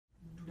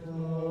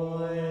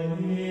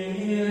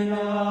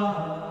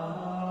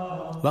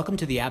Welcome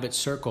to the Abbot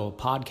Circle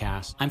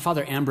podcast. I'm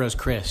Father Ambrose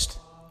Christ,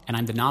 and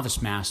I'm the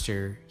novice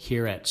master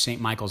here at St.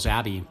 Michael's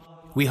Abbey.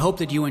 We hope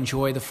that you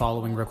enjoy the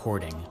following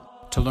recording.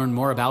 To learn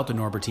more about the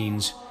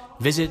Norbertines,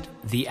 visit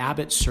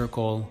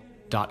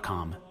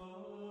theabbotcircle.com.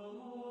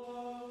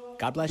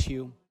 God bless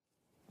you.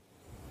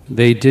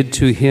 They did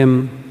to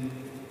him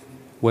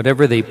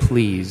whatever they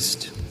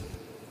pleased.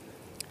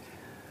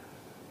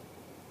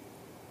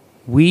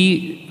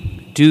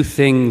 We do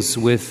things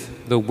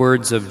with the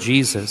words of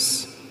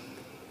Jesus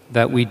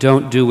that we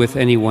don't do with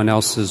anyone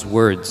else's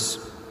words.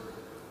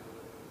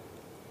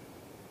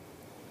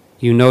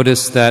 You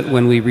notice that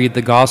when we read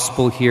the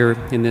gospel here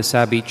in this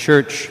Abbey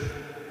church,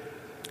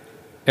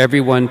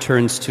 everyone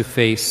turns to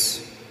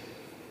face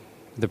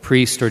the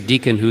priest or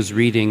deacon who's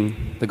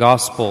reading the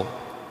gospel,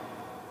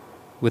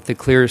 with the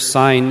clear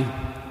sign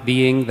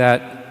being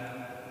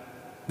that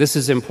this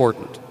is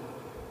important.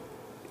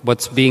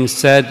 What's being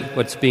said,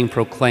 what's being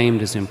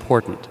proclaimed is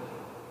important.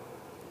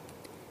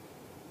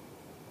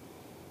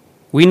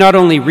 We not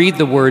only read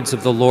the words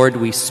of the Lord,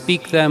 we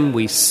speak them,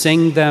 we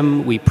sing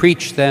them, we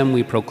preach them,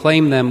 we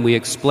proclaim them, we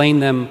explain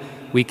them,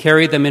 we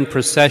carry them in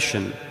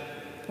procession,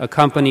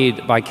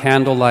 accompanied by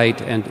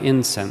candlelight and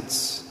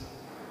incense.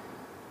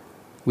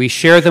 We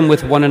share them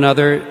with one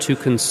another to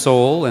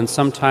console and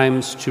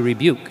sometimes to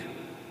rebuke.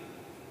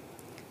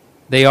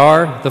 They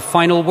are the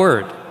final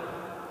word.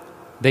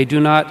 They do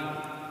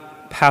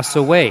not pass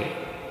away.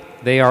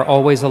 They are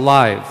always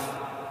alive.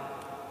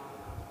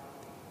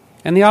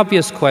 And the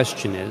obvious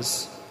question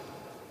is,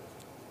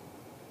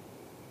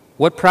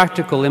 what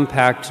practical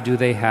impact do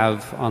they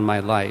have on my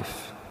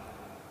life?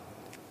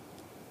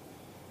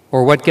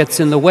 Or what gets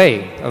in the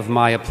way of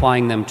my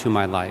applying them to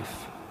my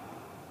life?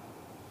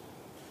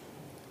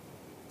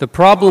 The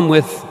problem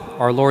with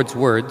our Lord's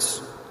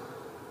words,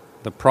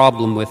 the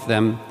problem with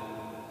them,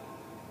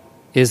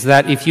 is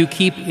that if you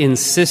keep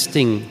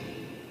insisting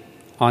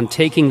on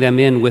taking them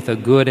in with a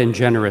good and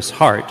generous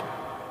heart,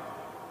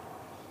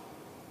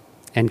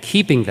 and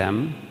keeping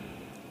them,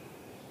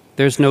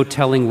 there's no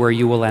telling where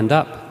you will end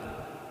up.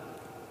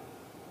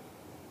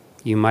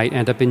 You might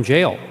end up in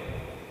jail.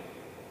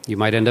 You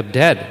might end up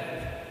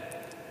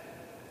dead.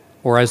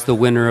 Or as the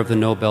winner of the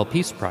Nobel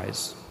Peace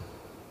Prize.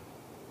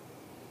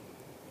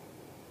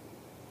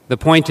 The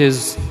point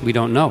is, we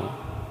don't know.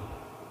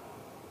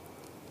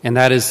 And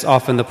that is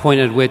often the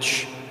point at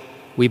which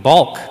we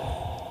balk.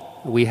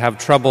 We have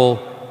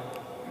trouble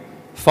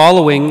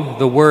following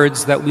the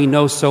words that we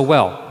know so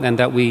well and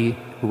that we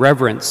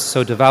reverence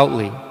so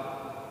devoutly.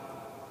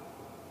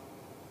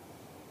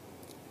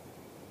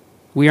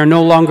 We are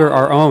no longer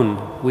our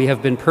own. We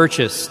have been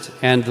purchased,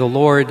 and the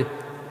Lord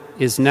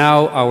is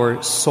now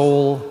our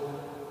sole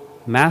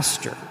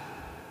master.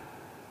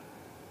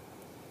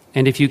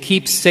 And if you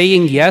keep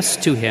saying yes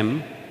to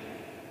him,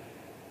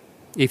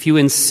 if you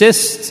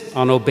insist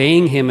on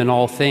obeying him in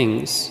all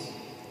things,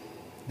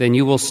 then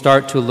you will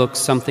start to look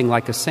something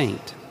like a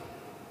saint.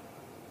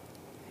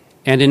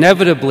 And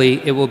inevitably,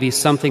 it will be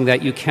something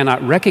that you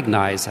cannot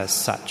recognize as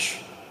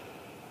such.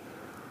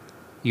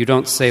 You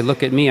don't say,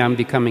 "Look at me, I'm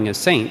becoming a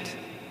saint."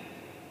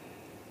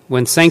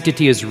 When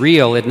sanctity is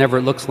real, it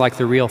never looks like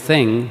the real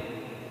thing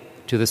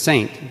to the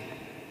saint.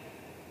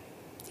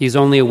 He's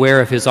only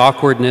aware of his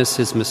awkwardness,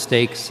 his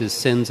mistakes, his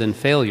sins and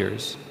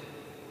failures.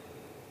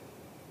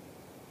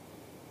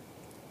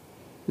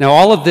 Now,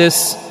 all of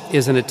this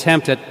is an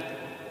attempt at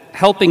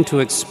helping to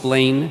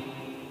explain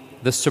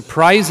the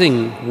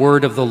surprising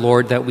word of the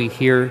Lord that we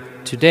hear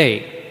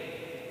today.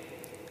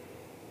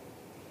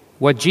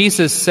 What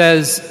Jesus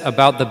says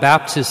about the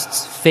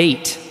Baptist's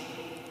fate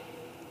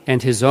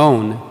and his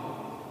own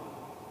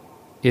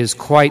is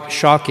quite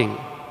shocking.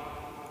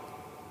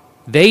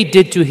 They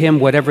did to him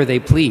whatever they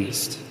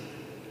pleased.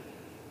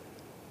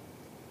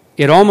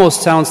 It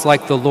almost sounds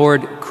like the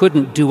Lord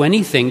couldn't do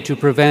anything to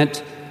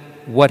prevent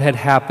what had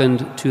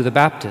happened to the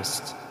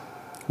Baptist,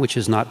 which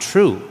is not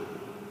true.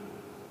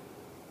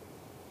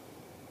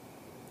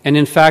 And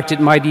in fact,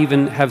 it might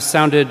even have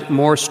sounded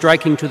more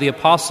striking to the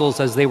apostles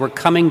as they were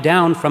coming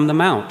down from the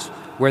mount,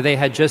 where they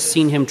had just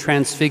seen him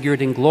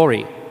transfigured in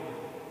glory.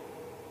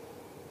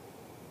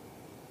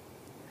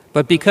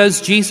 But because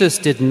Jesus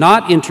did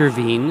not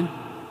intervene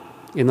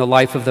in the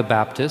life of the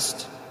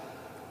Baptist,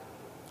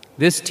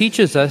 this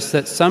teaches us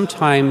that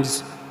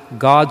sometimes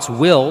God's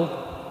will,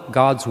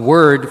 God's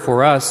word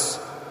for us,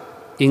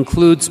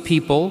 includes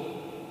people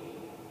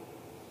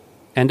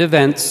and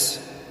events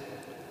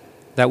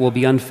that will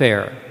be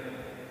unfair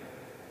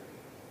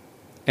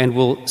and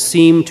will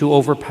seem to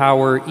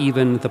overpower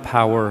even the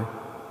power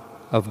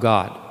of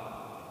God.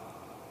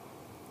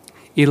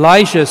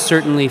 Elijah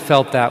certainly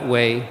felt that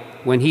way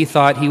when he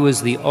thought he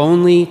was the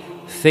only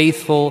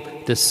faithful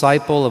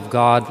disciple of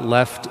God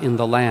left in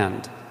the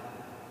land.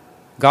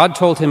 God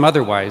told him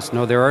otherwise.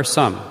 No, there are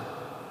some.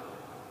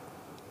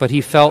 But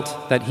he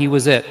felt that he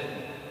was it,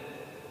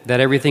 that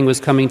everything was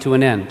coming to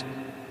an end.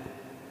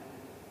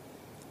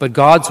 But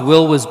God's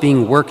will was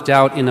being worked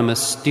out in a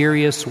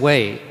mysterious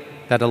way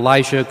that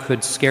Elijah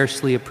could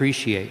scarcely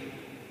appreciate.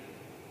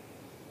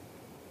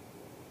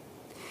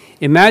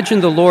 Imagine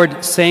the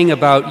Lord saying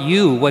about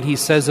you what he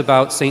says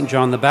about St.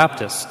 John the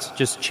Baptist.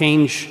 Just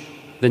change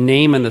the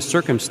name and the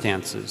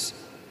circumstances.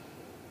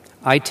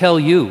 I tell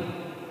you,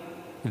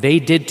 they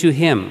did to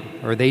him,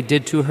 or they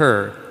did to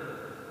her,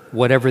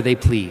 whatever they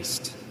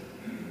pleased.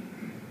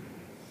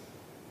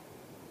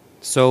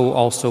 So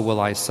also will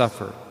I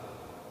suffer.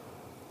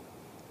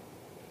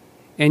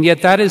 And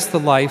yet that is the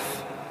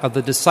life of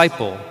the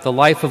disciple, the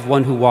life of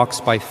one who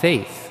walks by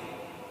faith.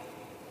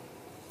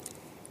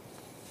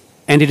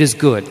 And it is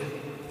good.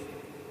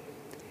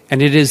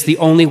 And it is the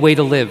only way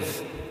to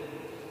live.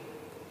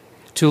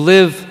 To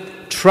live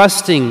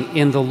trusting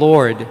in the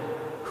Lord,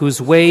 whose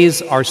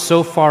ways are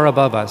so far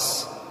above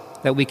us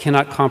that we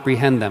cannot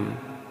comprehend them.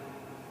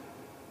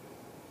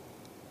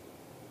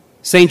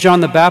 St. John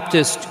the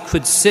Baptist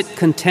could sit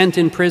content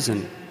in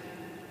prison,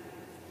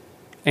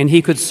 and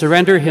he could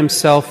surrender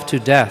himself to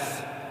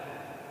death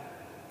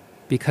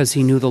because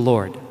he knew the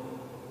Lord.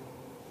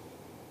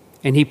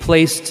 And he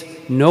placed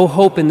no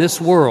hope in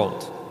this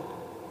world,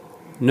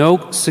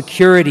 no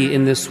security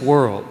in this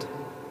world,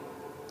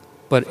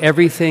 but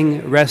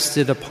everything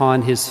rested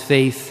upon his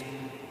faith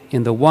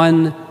in the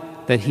one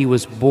that he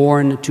was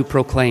born to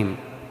proclaim.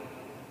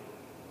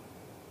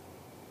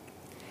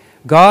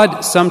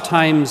 God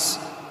sometimes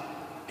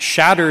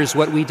shatters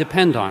what we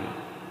depend on,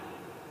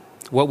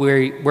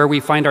 where we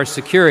find our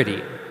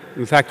security.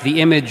 In fact,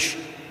 the image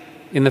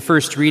in the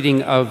first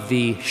reading of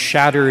the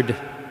shattered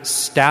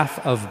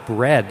staff of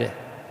bread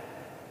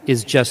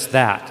is just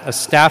that. A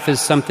staff is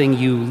something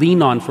you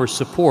lean on for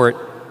support,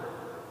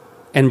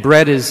 and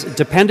bread is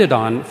depended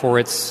on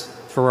for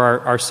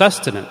our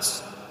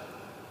sustenance.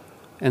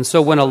 And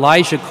so when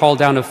Elijah called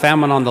down a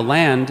famine on the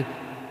land,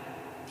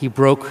 he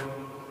broke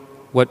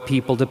what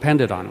people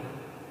depended on,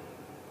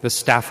 the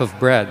staff of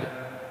bread,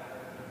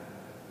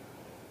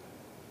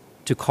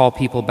 to call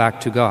people back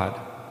to God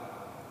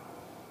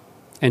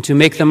and to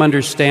make them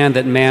understand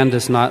that man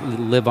does not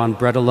live on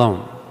bread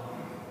alone,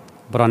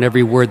 but on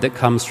every word that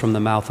comes from the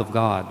mouth of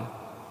God.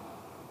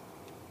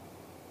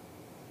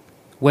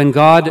 When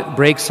God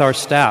breaks our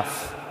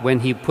staff, when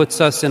he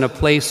puts us in a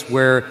place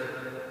where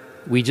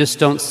we just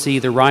don't see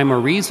the rhyme or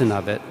reason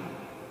of it,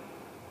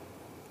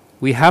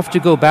 we have to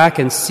go back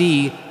and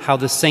see how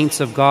the saints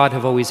of God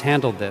have always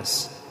handled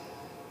this.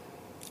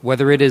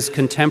 Whether it is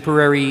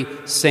contemporary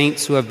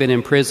saints who have been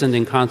imprisoned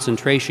in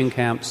concentration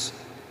camps,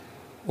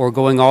 or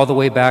going all the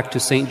way back to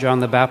St. John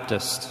the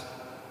Baptist,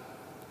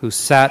 who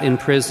sat in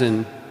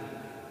prison,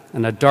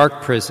 in a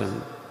dark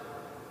prison,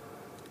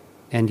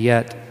 and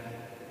yet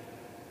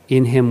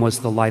in him was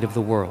the light of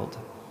the world.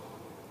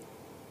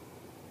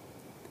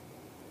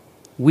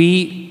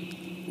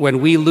 When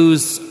we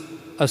lose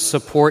a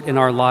support in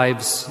our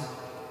lives,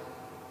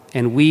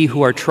 and we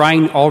who are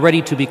trying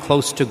already to be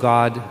close to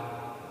God,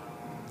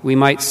 we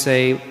might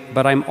say,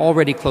 but I'm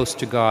already close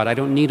to God. I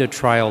don't need a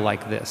trial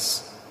like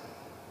this.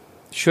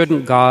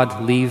 Shouldn't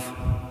God leave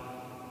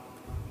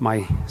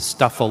my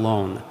stuff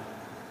alone?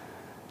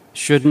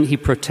 Shouldn't he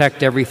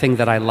protect everything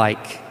that I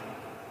like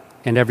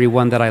and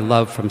everyone that I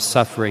love from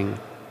suffering?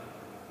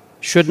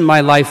 Shouldn't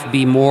my life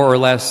be more or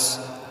less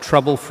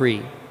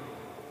trouble-free,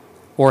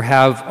 or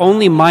have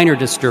only minor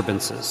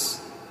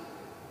disturbances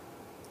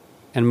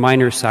and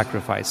minor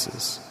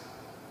sacrifices?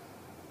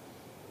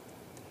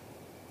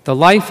 The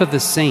life of the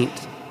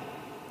saint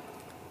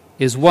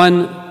is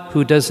one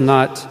who does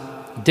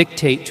not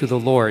dictate to the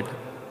Lord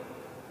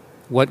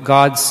what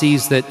God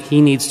sees that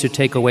he needs to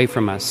take away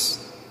from us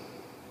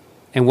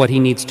and what he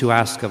needs to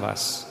ask of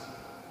us.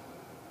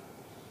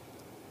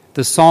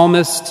 The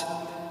psalmist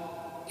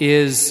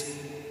is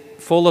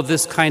full of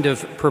this kind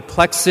of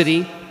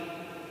perplexity.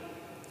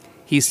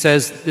 He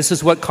says, this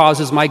is what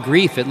causes my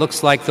grief. It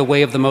looks like the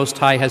way of the Most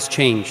High has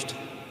changed.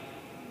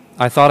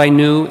 I thought I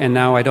knew, and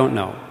now I don't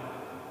know.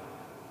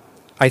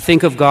 I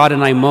think of God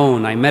and I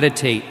moan, I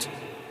meditate.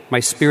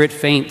 My spirit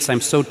faints.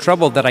 I'm so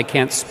troubled that I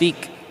can't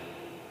speak.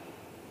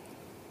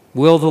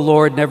 Will the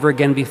Lord never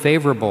again be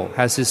favorable?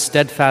 Has his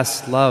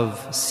steadfast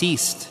love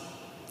ceased?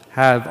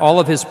 Have all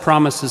of his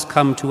promises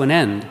come to an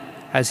end?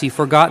 Has he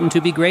forgotten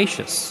to be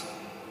gracious?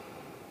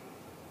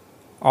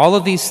 All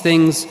of these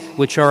things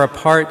which are a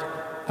part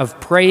of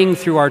praying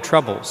through our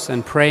troubles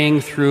and praying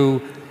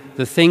through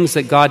the things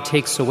that God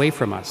takes away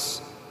from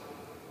us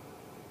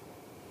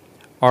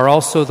are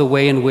also the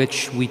way in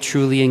which we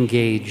truly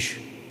engage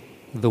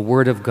the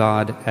Word of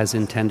God as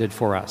intended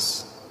for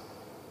us.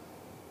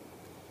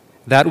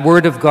 That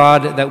Word of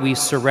God that we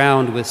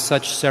surround with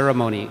such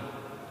ceremony,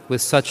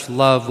 with such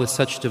love, with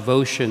such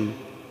devotion,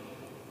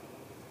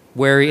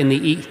 where in the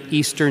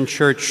Eastern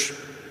Church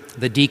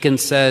the deacon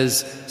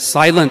says,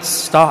 silence,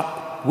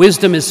 stop,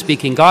 wisdom is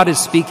speaking, God is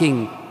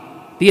speaking,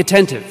 be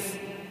attentive.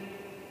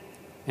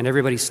 And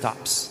everybody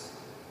stops.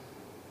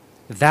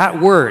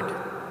 That word,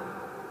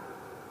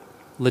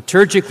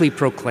 liturgically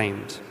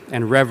proclaimed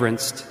and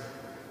reverenced,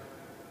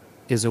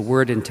 is a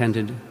word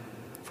intended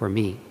for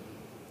me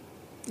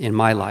in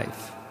my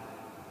life.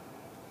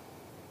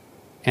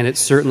 And it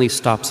certainly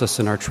stops us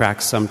in our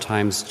tracks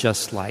sometimes,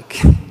 just like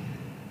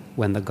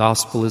when the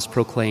gospel is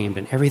proclaimed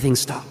and everything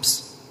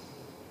stops.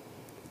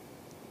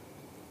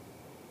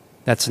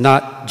 That's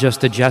not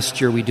just a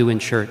gesture we do in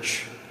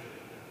church.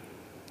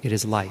 It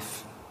is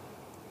life.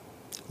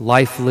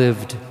 Life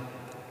lived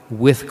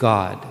with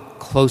God,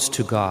 close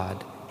to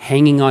God,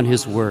 hanging on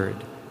His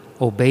Word,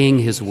 obeying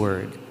His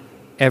Word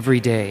every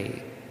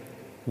day,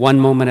 one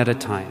moment at a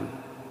time,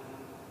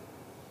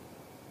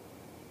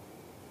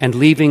 and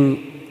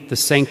leaving the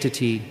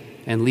sanctity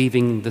and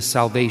leaving the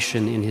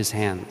salvation in His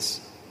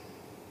hands.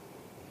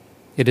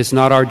 It is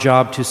not our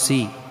job to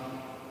see,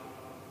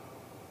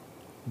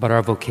 but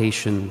our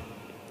vocation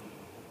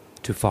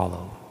to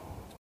follow.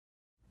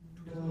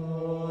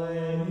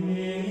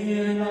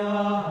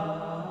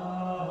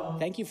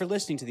 Thank you for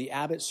listening to the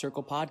Abbot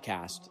Circle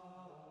podcast.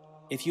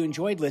 If you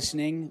enjoyed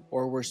listening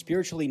or were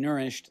spiritually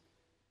nourished,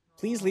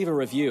 please leave a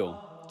review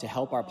to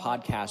help our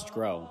podcast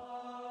grow.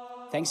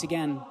 Thanks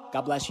again.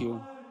 God bless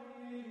you.